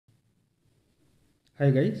Hi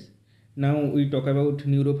guys, now we talk about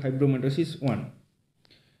neurofibromatosis 1.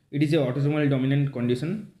 It is a autosomal dominant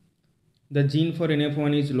condition. The gene for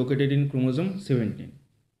NF1 is located in chromosome 17.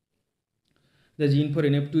 The gene for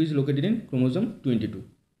NF2 is located in chromosome 22.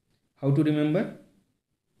 How to remember?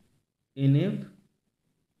 NF1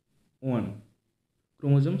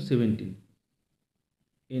 chromosome 17,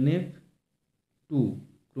 NF2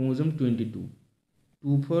 chromosome 22,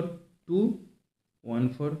 2 for 2,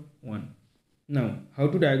 1 for 1. Now, how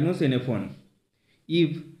to diagnose NF1?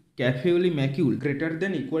 If cafeoli macule greater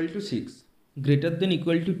than equal to 6, greater than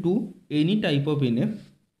equal to 2 any type of NF,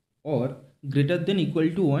 or greater than equal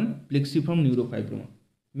to 1 plexiform neurofibroma,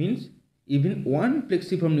 means even one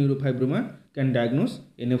plexiform neurofibroma can diagnose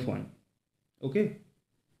NF1. Okay.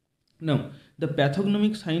 Now, the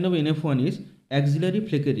pathognomic sign of NF1 is axillary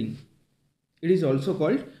flickering. It is also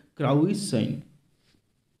called Crow's sign.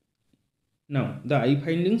 Now, the eye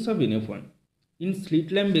findings of NF1. In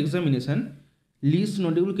slit lamp examination, least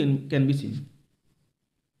nodule can be seen.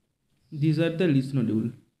 These are the least nodule.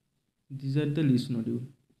 These are the least nodule.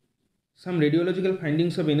 Some radiological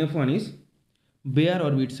findings of NF1 is bare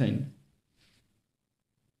orbit sign.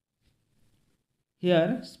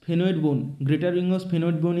 Here, sphenoid bone, greater ring of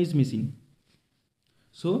sphenoid bone is missing.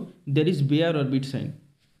 So, there is bare orbit sign.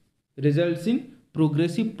 Results in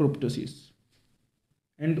progressive proptosis.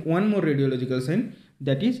 And one more radiological sign,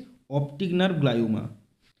 that is optic nerve glioma.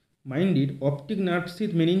 Mind it, optic nerve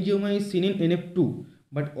sheath meningioma is seen in NF2,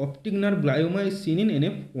 but optic nerve glioma is seen in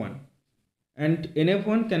NF1. And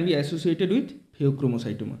NF1 can be associated with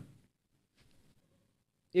pheochromocytoma.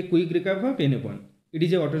 A quick recap of NF1. It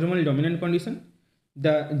is a autosomal dominant condition.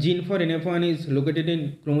 The gene for NF1 is located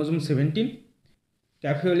in chromosome 17.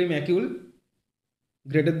 Cafeoli macule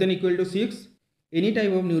greater than equal to 6. Any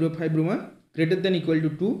type of neurofibroma greater than equal to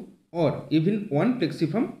 2, or even one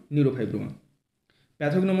plexiform neurofibroma.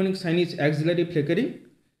 Pathognomonic sign is axillary flickering.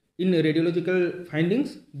 In radiological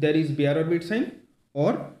findings, there is bare orbit sign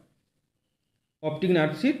or optic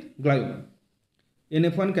nerve sheath glioma.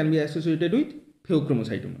 NF1 can be associated with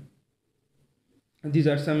pheochromocytoma. These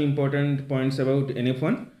are some important points about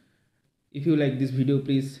NF1. If you like this video,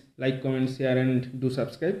 please like, comment, share and do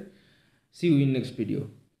subscribe. See you in next video.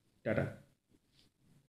 Tata.